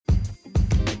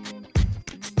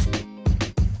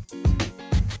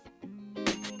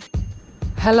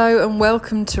Hello and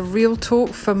welcome to Real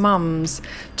Talk for Mums.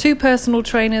 Two personal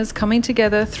trainers coming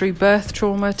together through birth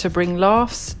trauma to bring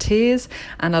laughs, tears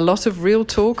and a lot of real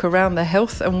talk around the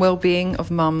health and well-being of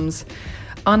mums.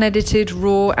 Unedited,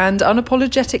 raw and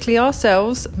unapologetically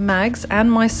ourselves, Mags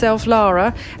and myself,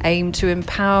 Lara, aim to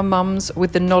empower mums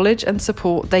with the knowledge and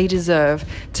support they deserve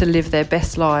to live their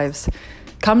best lives.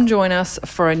 Come join us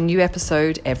for a new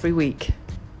episode every week.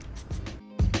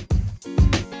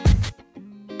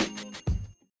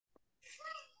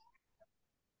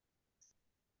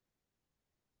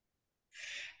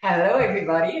 Hello,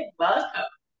 everybody, and welcome.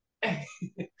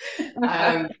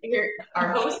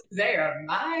 Our hosts today are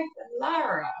Mags and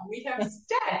Lara, and we have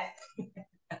Steph,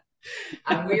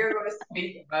 and we are going to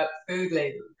speak about food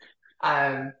labels.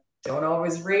 Don't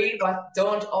always think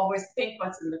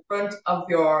what's in the front of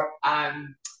your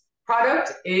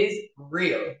product is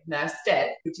real. Now,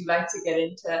 Steph, would you like to get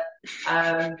into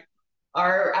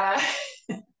our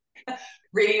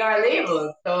reading our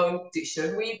labels? So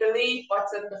should we believe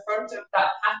what's in the front of that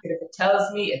packet if it tells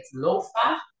me it's low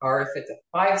fat, or if it's a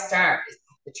 5-star? Is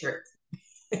that the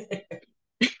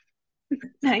truth?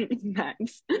 Thanks,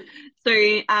 Max.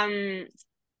 So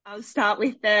I'll start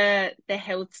with the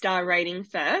health star rating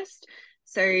first.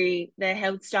 So the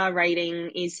health star rating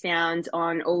is found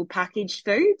on all packaged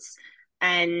foods,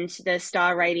 and the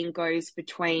star rating goes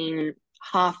between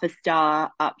 0.5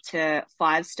 star up to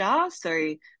 5 stars.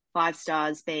 So 5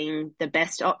 stars being the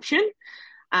best option.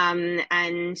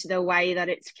 And the way that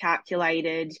it's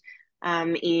calculated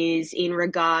is in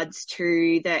regards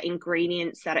to the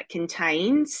ingredients that it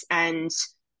contains and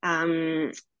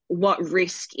what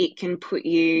risk it can put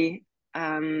you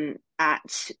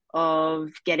at of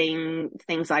getting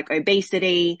things like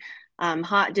obesity,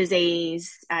 heart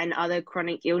disease, and other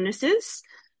chronic illnesses.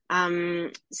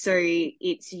 So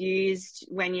it's used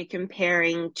when you're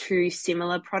comparing two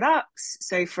similar products.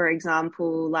 So, for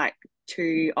example, like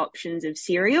two options of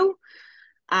cereal.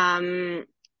 I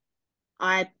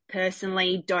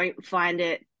personally don't find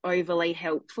it overly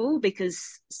helpful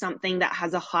because something that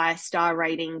has a high star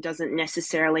rating doesn't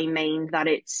necessarily mean that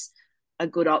it's a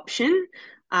good option.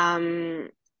 But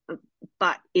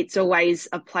it's always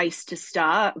a place to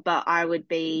start. But I would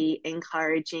be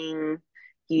encouraging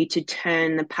you to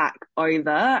turn the pack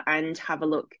over and have a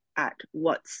look at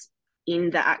what's in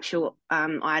the actual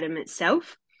item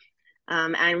itself.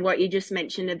 And what you just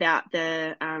mentioned about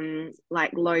the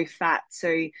like low fat,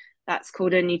 so that's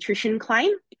called a nutrition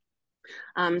claim.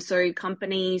 So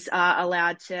companies are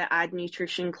allowed to add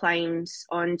nutrition claims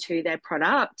onto their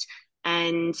product,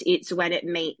 and it's when it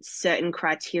meets certain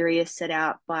criteria set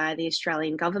out by the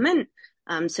Australian government.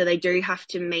 So they do have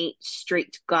to meet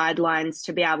strict guidelines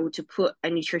to be able to put a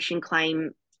nutrition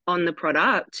claim on the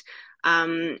product.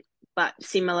 But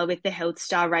similar with the health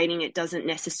star rating, it doesn't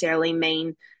necessarily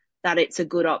mean that it's a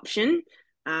good option.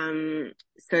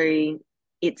 So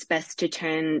it's best to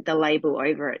turn the label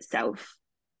over itself.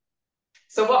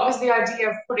 So what was the idea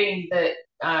of putting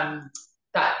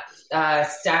that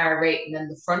star rating in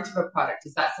the front of a product?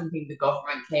 Is that something the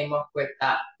government came up with,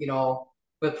 that,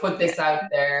 we'll put this out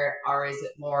there, or is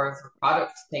it more of a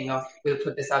product thing of we'll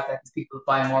put this out there because people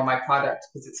buy more of my product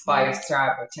because it's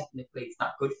 5-star, but technically it's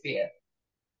not good for you?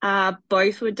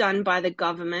 Both were done by the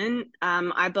government.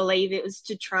 I believe it was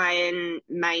to try and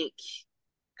make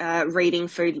reading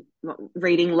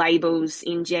labels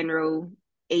in general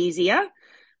easier,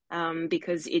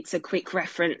 because it's a quick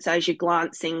reference as you're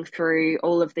glancing through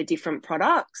all of the different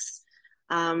products.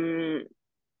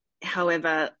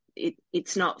 However,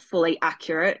 it's not fully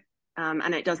accurate,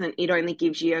 and it only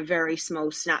gives you a very small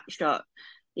snapshot.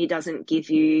 It doesn't give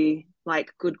you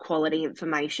like good quality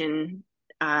information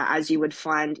as you would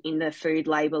find in the food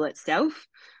label itself.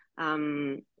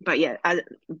 But yeah,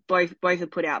 both are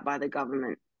put out by the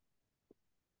government.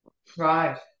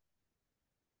 Right.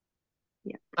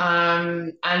 Yeah.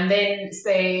 And then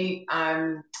say,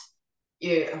 oh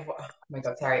my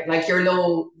God, sorry. Like your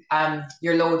low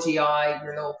GI,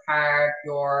 your low carb,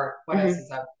 what else is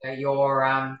out there?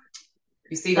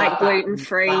 You see like that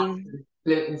gluten-free.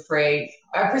 Gluten-free.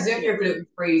 I presume your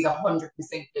gluten-free is 100%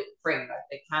 gluten-free. Like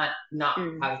they can't not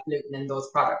have gluten in those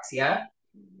products, yeah?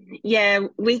 Yeah,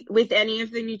 with any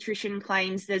of the nutrition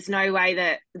claims, there's no way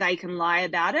that they can lie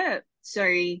about it. So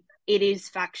it is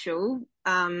factual.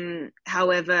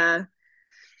 However,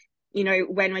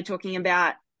 when we're talking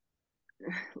about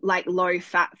like low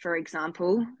fat, for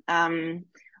example,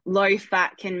 low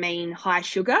fat can mean high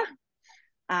sugar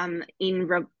in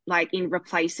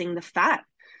replacing the fat.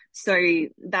 So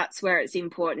that's where it's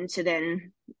important to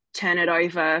then turn it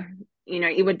over.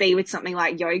 It would be with something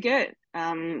like yogurt,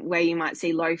 where you might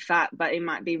see low fat, but it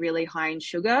might be really high in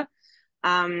sugar.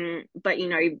 But, you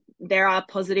know, there are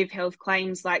positive health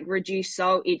claims like reduced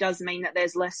salt. It does mean that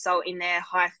there's less salt in there,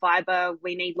 high fiber.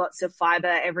 We need lots of fiber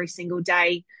every single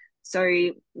day. So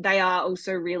they are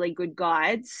also really good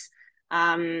guides.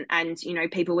 And, you know,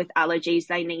 people with allergies,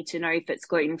 they need to know if it's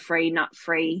gluten-free,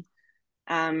 nut-free,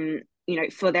 you know,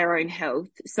 for their own health.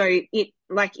 So it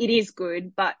is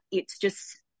good, but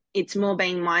it's more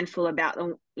being mindful about,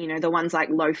 you know, the ones like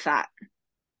low fat.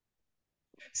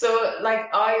 So,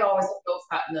 like, I always have low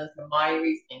fat milk, and my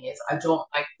reasoning is I don't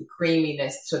like the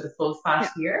creaminess to the full fat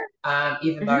Yeah. here.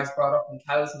 Even though I Mm-hmm. was brought up in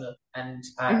cow's milk, and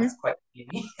Mm-hmm. it's quite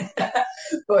creamy.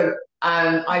 But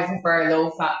I prefer low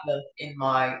fat milk in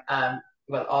my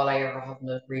well, all I ever have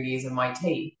milk really is in my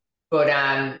tea. But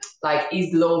like,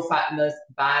 is low fat milk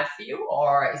bad for you,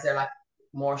 or is there like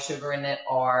more sugar in it,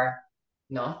 or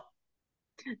no?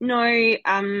 No,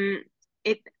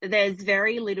 there's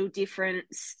very little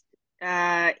difference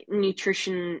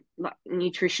nutritionally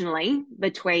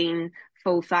between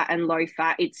full fat and low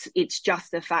fat. It's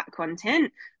just the fat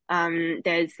content.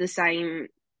 There's the same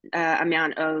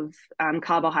amount of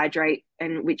carbohydrate,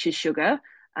 and which is sugar.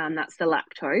 That's the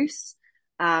lactose.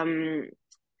 Um,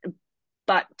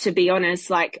 but to be honest,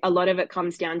 like, a lot of it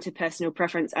comes down to personal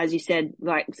preference, as you said.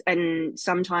 Like, and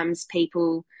sometimes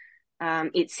people,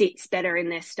 it sits better in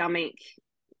their stomach,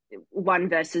 one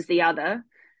versus the other.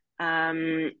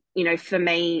 You know, for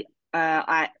me,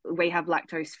 we have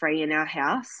lactose free in our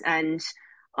house, and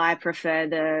I prefer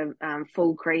the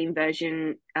full cream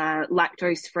version.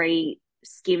 Lactose free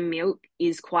skim milk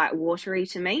is quite watery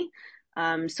to me.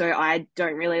 So I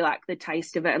don't really like the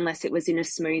taste of it unless it was in a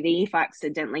smoothie if I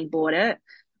accidentally bought it.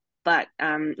 But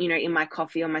you know, in my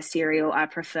coffee or my cereal, I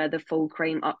prefer the full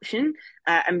cream option.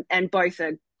 And both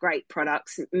are great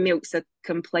products. Milk's a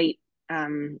complete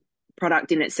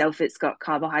product in itself. It's got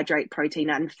carbohydrate, protein,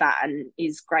 and fat, and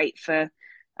is great for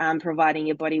providing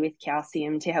your body with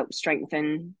calcium to help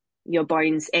strengthen your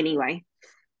bones anyway.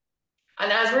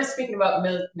 And as we're speaking about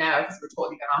milk now, because we're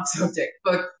totally gone off subject,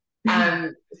 but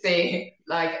say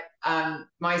like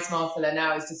my small fella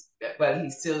now is just, well,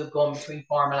 he's still going between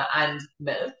formula and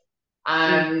milk.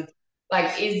 Mm.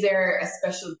 Like, is there a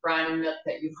special brand of milk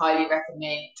that you highly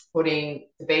recommend putting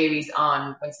the babies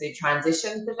on once they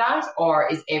transition to that, or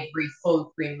is every full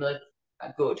cream milk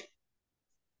good?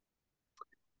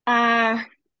 Uh,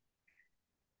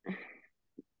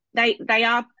 they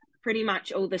are pretty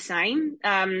much all the same.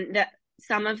 That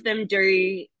some of them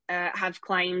do have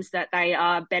claims that they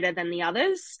are better than the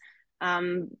others,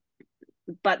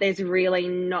 but there's really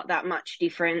not that much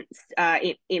difference.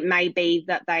 It may be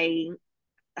that they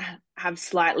have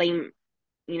slightly,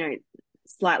 you know,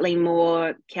 slightly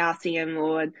more calcium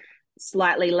or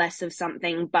slightly less of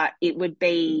something, but it would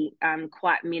be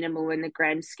quite minimal in the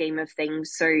grand scheme of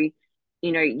things. So,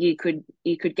 you know, you could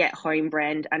get home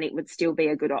brand and it would still be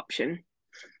a good option,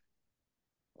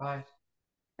 Right.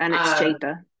 and it's Um,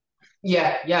 cheaper.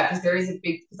 yeah, because there is a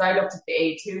big, because I looked at the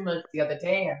A2 milk the other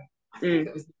day, and I think Mm,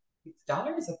 it was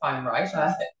 $6 if I'm right.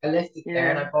 I left it there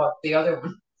and yeah, I bought the other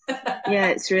one.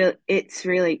 yeah, it's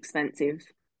really expensive.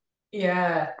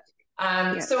 Yeah.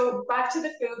 Yeah. So back to the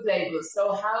food labels.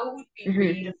 So how would we Hmm.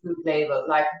 read a food label?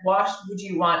 Like, what would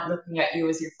you want looking at you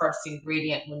as your first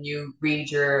ingredient when you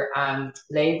read your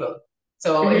label?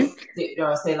 So if, Hmm. you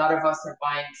know, say a lot of us are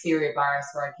buying cereal bars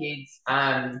for our kids,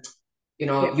 you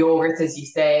know, Yeah. yogurts, as you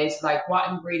said, like, what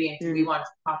ingredient do we Mm. want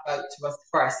to pop out to us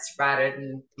first rather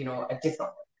than, you know, a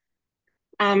different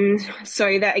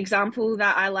So the example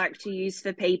that I like to use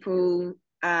for people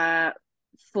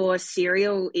for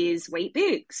cereal is Wheat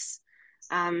Bix.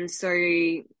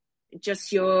 So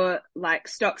just your like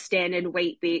stock standard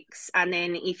Wheat Bix, and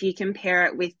then if you compare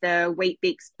it with the Wheat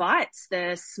Bix bites,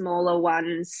 the smaller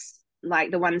ones,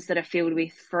 like the ones that are filled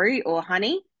with fruit or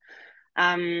honey.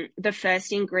 The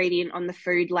first ingredient on the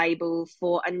food label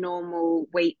for a normal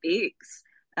Wheat Bix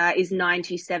is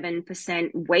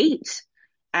 97% wheat.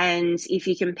 And if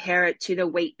you compare it to the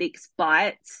Wheat Bix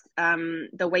Bites,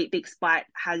 the Wheat Bix Bite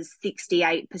has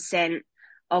 68%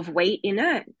 of wheat in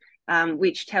it,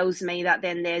 which tells me that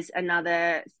then there's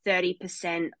another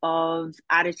 30% of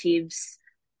additives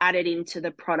added into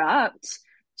the product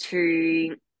to,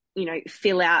 you know,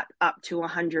 fill out up to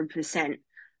 100%.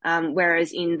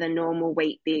 Whereas in the normal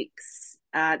Wheat Bix,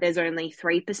 there's only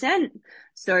 3%.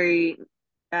 So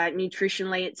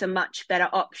nutritionally, it's a much better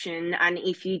option. And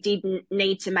if you didn't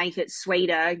need to make it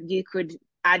sweeter, you could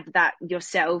add that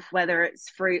yourself, whether it's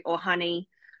fruit or honey.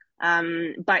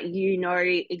 But you know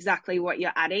exactly what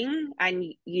you're adding, and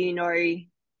you know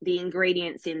the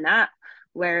ingredients in that.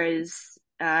 Whereas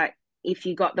if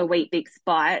you got the Wheat Bix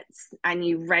bites and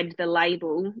you read the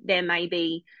label, there may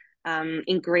be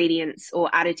ingredients or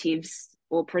additives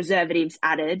or preservatives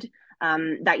added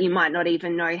that you might not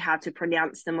even know how to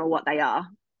pronounce them or what they are.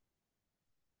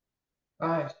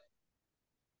 Right.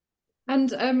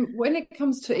 And when it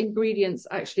comes to ingredients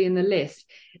actually in the list,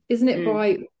 isn't it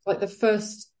by like the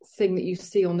first thing that you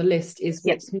see on the list is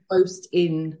what's most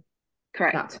in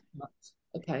Correct. that product?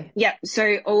 Okay. Yep.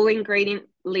 So all ingredient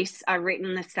lists are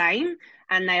written the same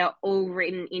and they are all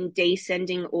written in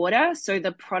descending order. So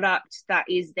the product that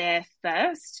is there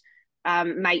first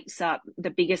makes up the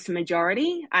biggest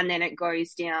majority, and then it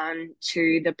goes down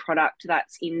to the product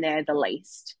that's in there the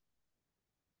least.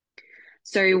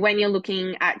 So when you're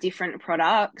looking at different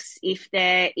products, if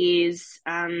there is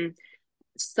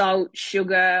salt,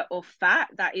 sugar, or fat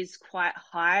that is quite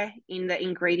high in the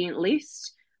ingredient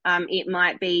list, it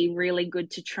might be really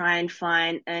good to try and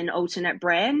find an alternate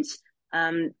brand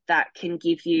that can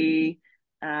give you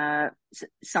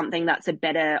something that's a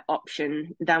better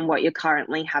option than what you're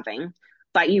currently having.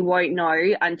 But you won't know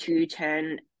until you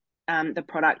turn the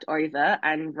product over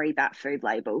and read that food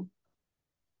label.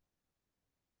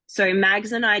 So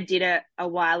Mags and I did it a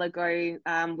while ago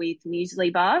with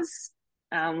muesli bars.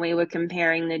 We were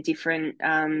comparing the different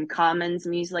Carmen's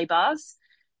muesli bars,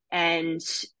 and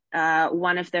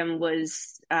one of them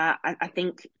was, I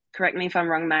think, correct me if I'm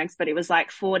wrong, Mags, but it was like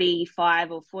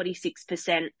 45 or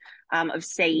 46% of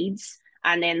seeds.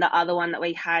 And then the other one that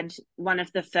we had, one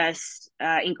of the first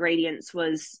ingredients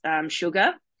was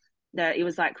sugar. It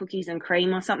was like cookies and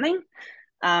cream or something.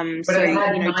 But so, it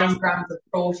had you know, 9 grams of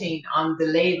protein on the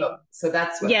label. So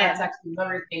that's that's actually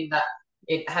another thing, that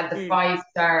it had the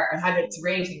 5-star, it had its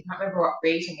rating. I can't remember what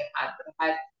rating it had, but it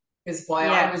had, because why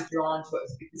I was drawn to it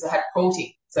was because it had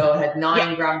protein. So it had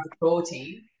 9 grams of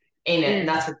protein in it, and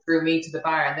that's what drew me to the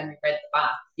bar. And then we read the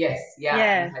back. Yes,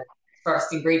 and it had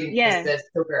first ingredient was the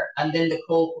sugar, and then the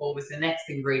cocoa was the next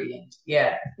ingredient.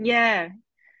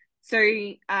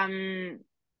 So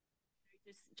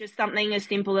just something as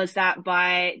simple as that,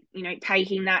 by, you know,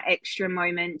 taking that extra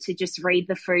moment to just read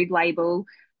the food label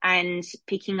and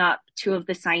picking up 2 of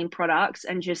the same products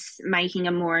and just making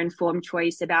a more informed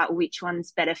choice about which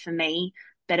one's better for me,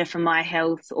 better for my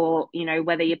health, or, you know,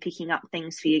 whether you're picking up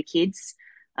things for your kids.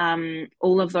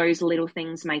 All of those little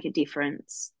things make a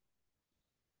difference.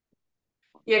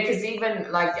 Yeah, because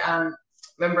even like,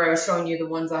 remember I was showing you the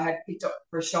ones I had picked up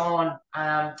for Sean.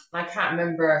 I can't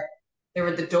remember. They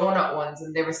were the donut ones,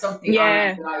 and there was something on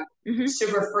it like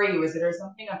sugar free, was it, or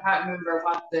something? I can't remember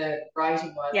what the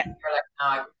writing was. And you're like, no,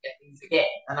 I can get these again.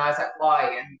 And I was like,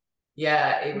 why? And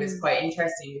it was quite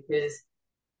interesting because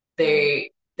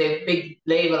they big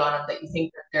label on them that you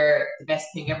think that they're the best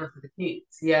thing ever for the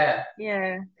kids.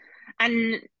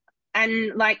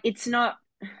 And like, it's not,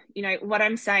 you know, what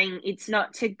I'm saying, it's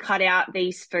not to cut out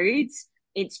these foods.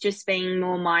 It's just being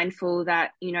more mindful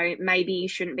that, you know, maybe you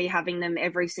shouldn't be having them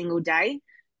every single day.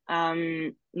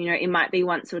 You know, it might be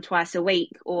once or twice a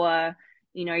week, or,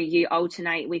 you know, you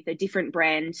alternate with a different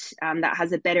brand that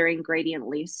has a better ingredient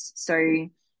list. So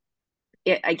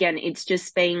again, it's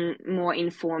just being more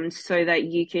informed so that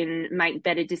you can make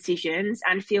better decisions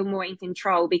and feel more in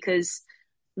control, because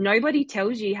nobody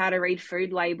tells you how to read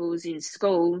food labels in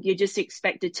school. You're just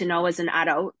expected to know as an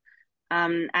adult.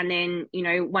 And then, you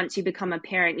know, once you become a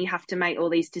parent, you have to make all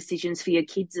these decisions for your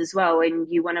kids as well. And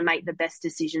you want to make the best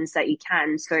decisions that you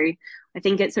can. So I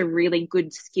think it's a really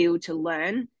good skill to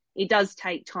learn. It does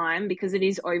take time because it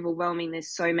is overwhelming.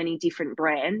 There's so many different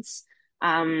brands.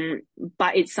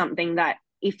 But it's something that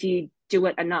if you do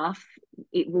it enough,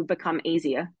 it will become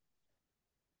easier.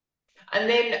 And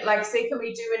then, like, say, can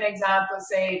we do an example?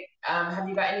 Say, have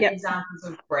you got any examples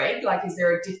of bread? Like, is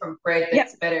there a different bread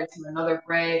that's better to another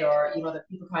bread, or, you know, that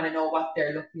people kind of know what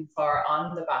they're looking for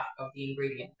on the back of the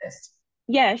ingredient list?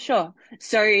 Yeah, sure.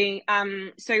 So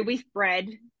with bread,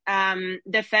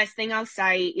 the first thing I'll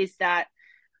say is that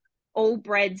all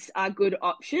breads are good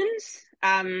options.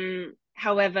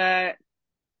 However, bread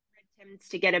tends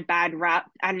to get a bad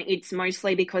rap, and it's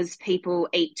mostly because people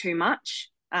eat too much.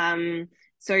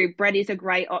 So bread is a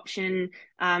great option.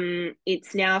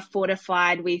 It's now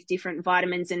fortified with different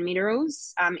vitamins and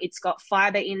minerals. It's got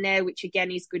fiber in there, which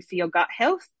again is good for your gut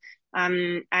health.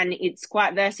 And it's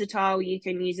quite versatile. You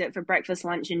can use it for breakfast,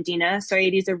 lunch, and dinner. So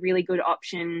it is a really good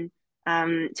option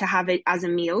to have it as a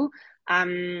meal.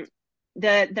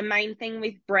 The main thing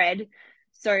with bread,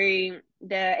 so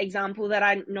the example that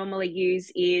I normally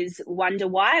use is Wonder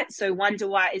White. So Wonder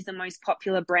White is the most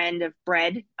popular brand of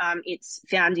bread. It's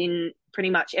found in pretty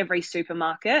much every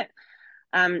supermarket.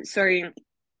 So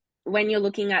when you're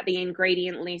looking at the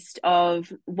ingredient list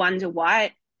of Wonder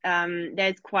White,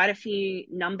 there's quite a few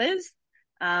numbers.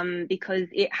 because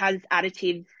it has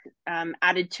additives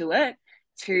added to it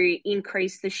to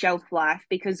increase the shelf life,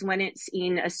 because when it's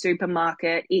in a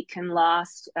supermarket, it can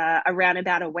last around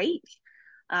about a week.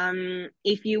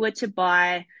 If you were to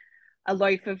buy a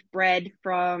loaf of bread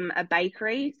from a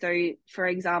bakery, so for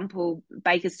example,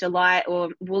 Baker's Delight or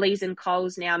Woolies and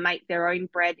Coles now make their own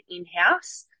bread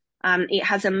in-house. It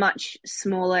has a much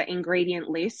smaller ingredient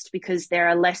list because there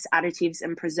are less additives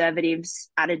and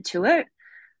preservatives added to it.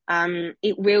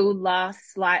 It will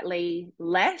last slightly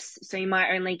less, so you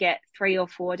might only get 3 or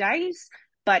 4 days.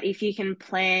 But if you can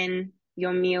plan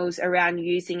your meals around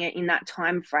using it in that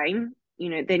time frame,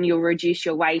 then you'll reduce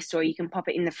your waste, or you can pop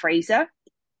it in the freezer.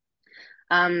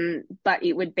 But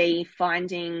it would be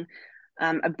finding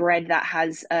a bread that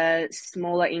has a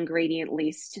smaller ingredient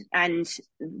list. And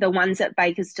the ones at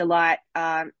Baker's Delight,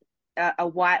 a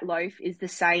white loaf is the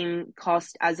same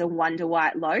cost as a Wonder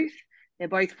White loaf. They're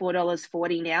both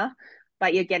 $4.40 now,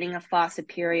 but you're getting a far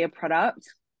superior product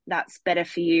that's better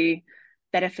for you,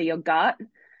 better for your gut,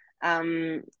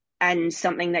 and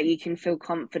something that you can feel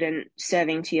confident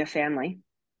serving to your family.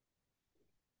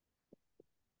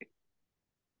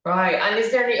 Right. And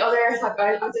is there any other,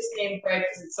 I'll just name bread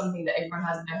because it's something that everyone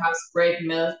has in their house, bread,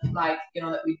 milk,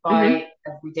 that we buy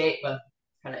every day, well,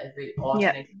 kind of every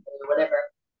alternating day or whatever.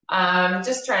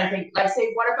 Just trying to think,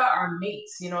 say, what about our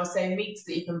meats? Say meats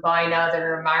that you can buy now that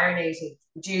are marinated.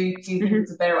 Do you think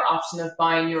it's a better option of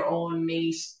buying your own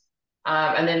meat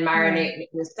and then marinating it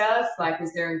yourself?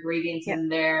 Is there ingredients in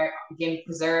there, again,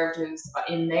 preservatives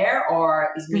in there,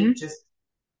 or is meat just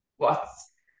what?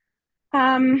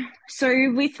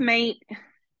 So with meat,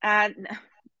 the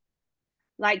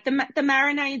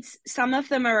marinades, some of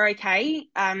them are okay.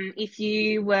 If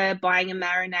you were buying a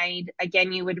marinade,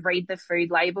 again, you would read the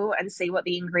food label and see what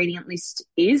the ingredient list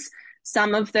is.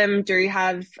 Some of them do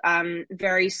have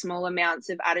very small amounts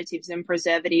of additives and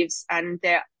preservatives, and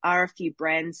there are a few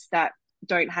brands that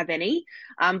don't have any.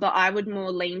 But I would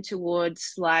more lean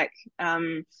towards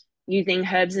using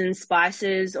herbs and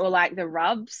spices, or the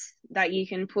rubs that you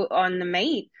can put on the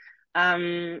meat,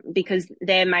 because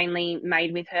they're mainly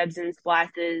made with herbs and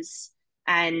spices,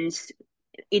 and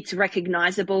it's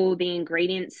recognizable, the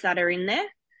ingredients that are in there.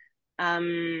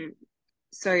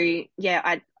 So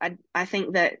yeah, I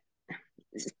think that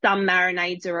some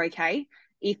marinades are okay.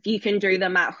 If you can do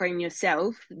them at home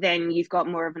yourself, then you've got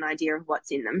more of an idea of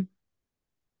what's in them.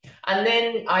 And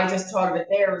then I just thought of it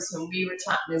there was when we were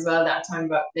chatting as well that time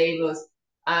about labels.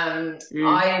 I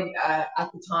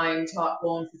at the time thought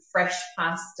going for fresh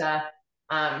pasta,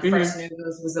 fresh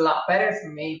noodles was a lot better for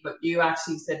me, but you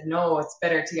actually said no, it's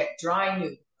better to get dry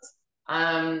noodles.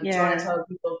 Do you want to tell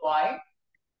people why?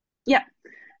 Yeah.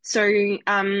 So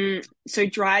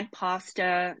dried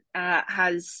pasta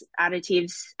has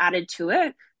additives added to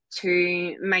it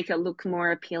to make it look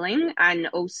more appealing, and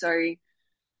also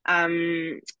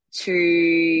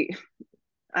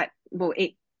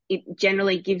it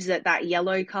generally gives it that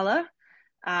yellow color,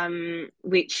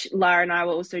 which Lara and I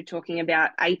were also talking about.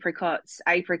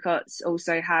 Apricots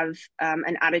also have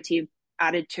an additive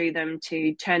added to them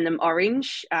to turn them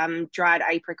orange. Dried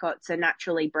apricots are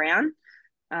naturally brown,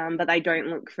 but they don't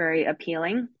look very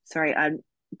appealing. Sorry, I've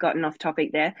gotten off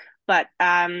topic there. But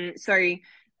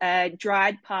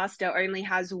dried pasta only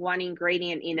has one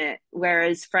ingredient in it,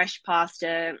 whereas fresh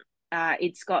pasta,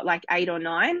 it's got 8 or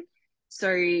 9.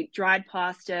 So dried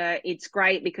pasta, it's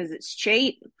great because it's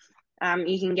cheap.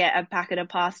 You can get a packet of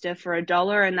pasta for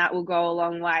 $1, and that will go a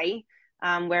long way.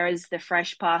 Whereas the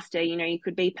fresh pasta, you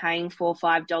could be paying $4 or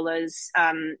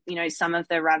 $5. Some of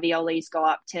the raviolis go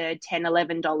up to $10,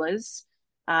 $11.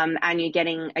 And you're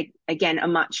getting, again, a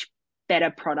much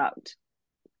better product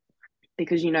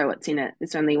because you know what's in it.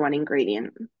 It's only one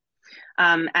ingredient.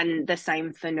 And the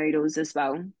same for noodles as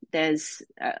well. There's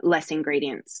less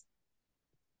ingredients.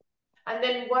 And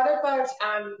then what about,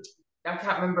 I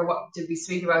can't remember what did we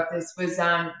speak about this, was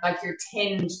your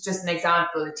tinned, just an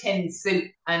example, a tinned soup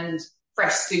and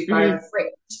fresh soup out of the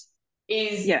fridge.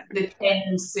 Is the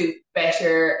tinned soup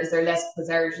better? Is there less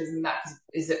preservatives in that?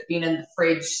 Is it being in the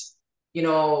fridge,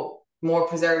 more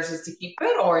preservatives to keep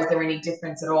it, or is there any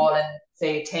difference at all in,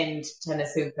 say, a tinned tin of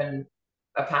soup and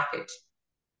a package?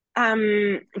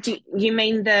 Do you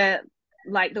mean the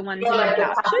ones in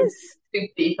the pouches?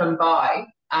 Soup that you can buy.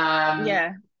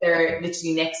 They're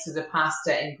literally next to the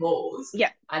pasta in bowls.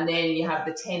 Yeah. And then you have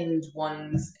the tinned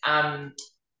ones. I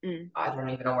don't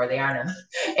even know where they are now.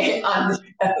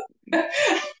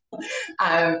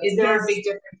 Is there a big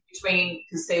difference between,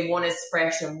 because say one is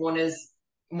fresh and one is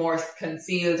more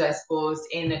concealed, I suppose,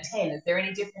 in a tin? Is there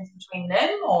any difference between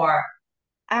them, or?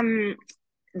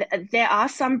 There are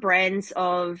some brands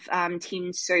of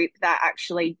tinned soup that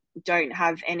actually don't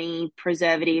have any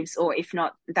preservatives, or if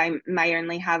not, they may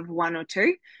only have one or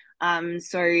two.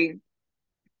 So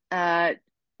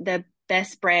the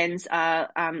best brands are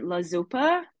La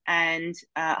Zupa and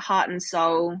Heart and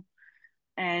Soul,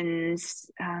 and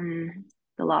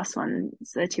the last one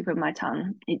is the tip of my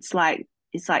tongue. It's like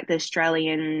the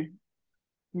Australian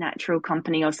Natural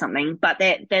Company or something. But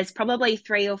there's probably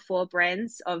 3 or 4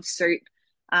 brands of soup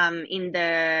in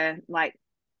the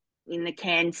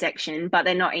can section, but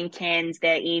they're not in cans.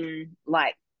 They're in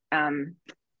like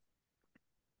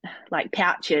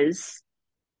pouches.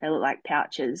 They look like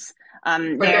pouches. But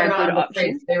They're they're a not good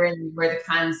in the fridge. option. They're in where the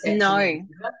can section is. No.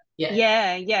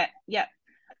 Yeah. Yeah.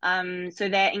 So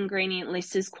their ingredient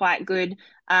list is quite good.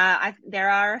 There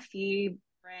are a few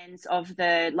brands of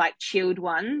the like chilled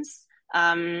ones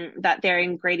that their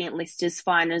ingredient list is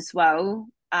fine as well.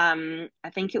 I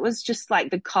think it was just like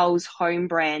the Coles home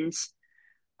brand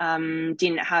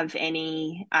didn't have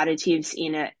any additives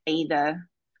in it either.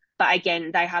 But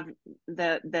again, they have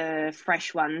the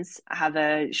fresh ones have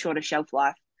a shorter shelf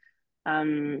life.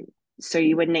 So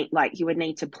you would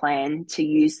need to plan to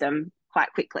use them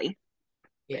quite quickly.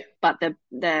 Yeah. But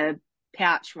the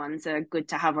pouch ones are good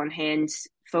to have on hand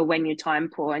for when you're time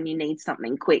poor and you need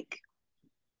something quick.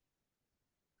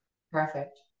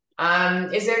 Perfect.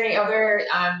 Is there any other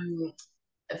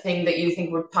thing that you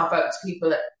think would pop out to people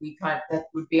that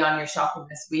would be on your shopping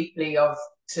list weekly of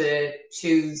to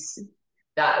choose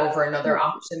that over another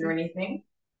option or anything?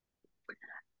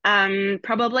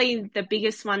 Probably the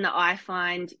biggest one that I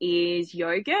find is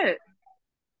yogurt.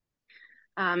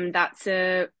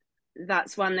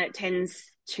 That's one that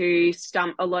tends to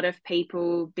stump a lot of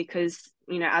people because,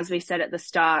 as we said at the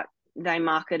start, they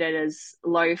market it as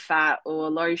low fat or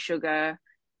low sugar.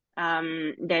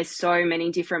 There's so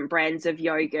many different brands of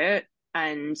yogurt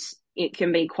and it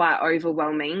can be quite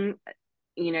overwhelming.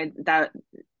 That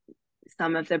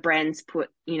some of the brands put,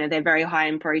 they're very high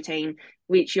in protein,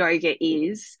 which yogurt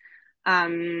is.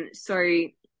 And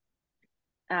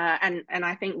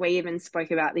I think we even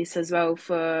spoke about this as well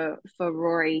for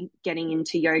Rory getting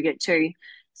into yogurt too.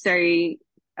 So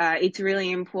it's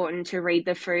really important to read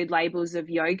the food labels of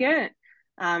yogurt.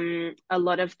 A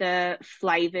lot of the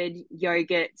flavored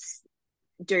yogurts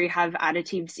do have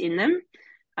additives in them.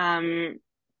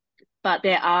 But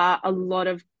there are a lot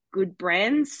of good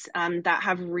brands that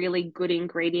have really good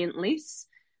ingredient lists,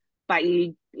 but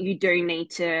you do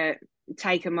need to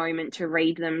take a moment to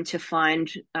read them to find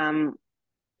one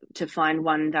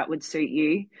that would suit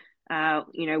you.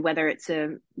 Whether it's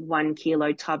a 1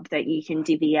 kilo tub that you can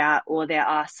divvy out, or there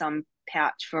are some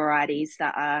pouch varieties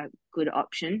that are good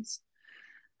options.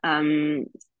 You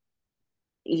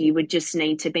would just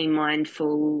need to be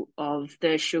mindful of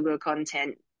the sugar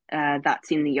content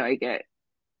that's in the yogurt,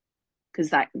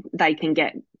 because they can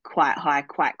get quite high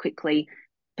quite quickly,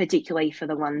 particularly for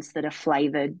the ones that are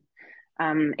flavored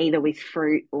either with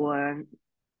fruit or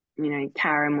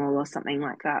caramel or something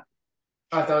like that.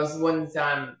 Are those ones,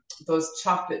 those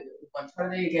chocolate ones? What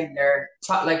are they again? They're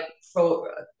like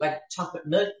chocolate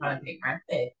milk kind of thing, aren't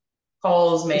they?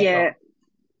 Coles make them.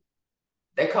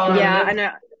 They call them. Yeah,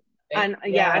 milk.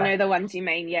 I know the ones you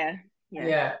mean. Yeah.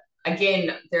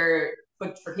 Again, they're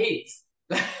good for kids.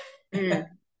 That's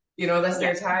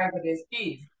their target is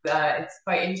kids. It's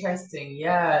quite interesting.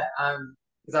 Yeah.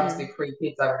 Because obviously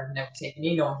pre-kids, I would have never taken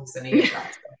any notice of any of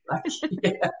that stuff.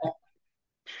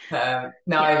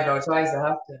 Now I have no choice. I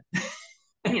have to.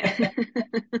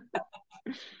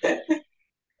 Have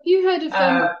you heard of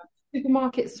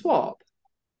Supermarket Swap?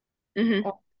 Mm-hmm.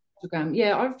 On Instagram?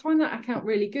 Yeah, I find that account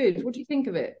really good. What do you think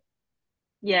of it?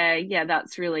 Yeah,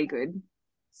 that's really good.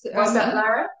 What's that,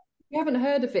 Lara? If you haven't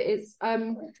heard of it, it's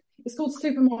called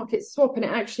Supermarket Swap, and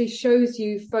it actually shows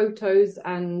you photos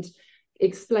and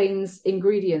explains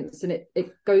ingredients, and it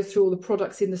goes through all the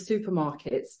products in the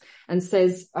supermarkets and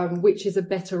says which is a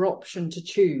better option to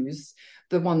choose,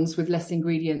 the ones with less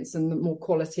ingredients and the more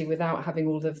quality without having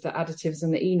all of the additives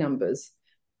and the numbers.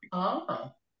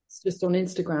 It's just on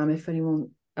Instagram if anyone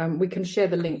we can share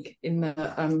the link in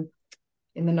the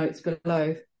notes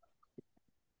below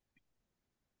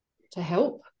to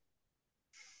help.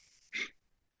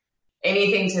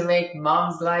 Anything to make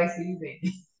mom's life easy.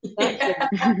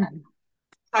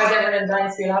 How's everyone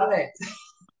enjoying school holidays?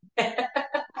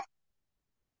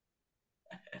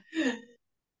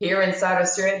 Here in South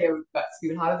Australia, we've got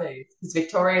school holidays because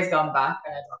Victoria's gone back,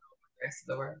 and I don't know about the rest of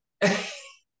the world.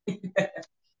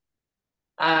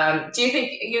 Do you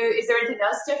think is there anything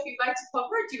else, Steph, you'd like to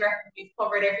cover? Do you reckon we've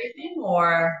covered everything,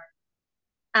 or?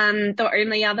 The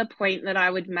only other point that I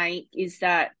would make is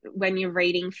that when you're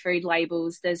reading food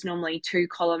labels, there's normally two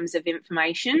columns of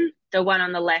information. The one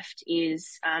on the left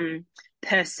is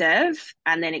per serve,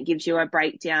 and then it gives you a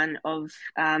breakdown of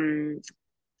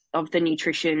the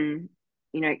nutrition,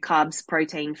 carbs,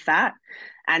 protein, fat.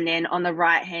 And then on the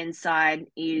right-hand side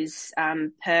is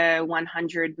per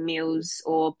 100 mils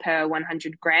or per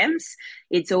 100 grams.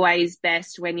 It's always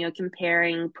best when you're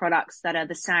comparing products that are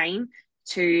the same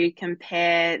to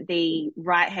compare the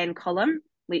right-hand column,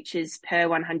 which is per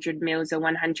 100 mils or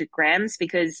 100 grams,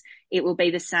 because it will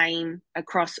be the same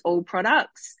across all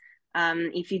products.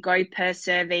 If you go per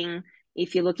serving,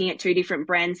 if you're looking at two different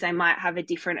brands, they might have a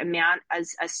different amount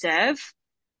as a serve.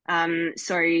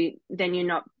 So then you're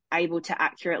not able to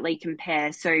accurately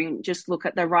compare. So just look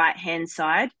at the right-hand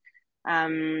side,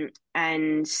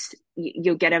 and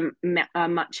you'll get a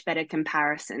much better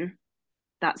comparison.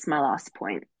 That's my last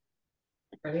point.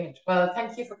 Brilliant. Well,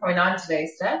 thank you for coming on today,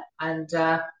 Steph. And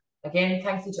again,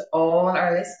 thank you to all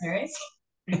our listeners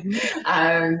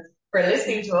for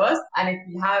listening to us. And if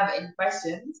you have any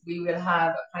questions, we will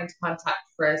have a point of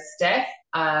contact for Steph.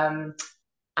 And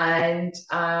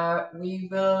we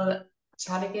will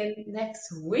chat again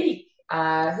next week.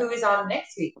 Who is on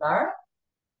next week, Lara?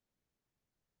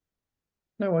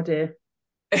 No idea.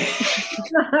 Lara's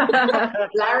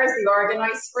the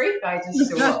organised freak. I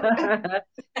just show up.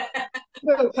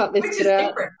 We'll cut this Which is out.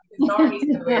 different, because normally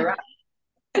it's the way around.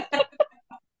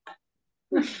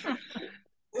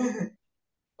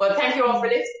 Well, thank you all for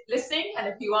listening. And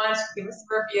if you want, give us a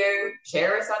review,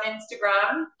 share us on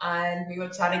Instagram, and we will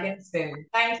chat again soon.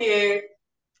 Thank you.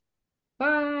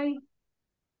 Bye.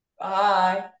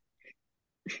 Bye.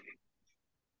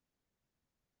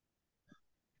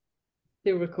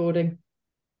 Still recording.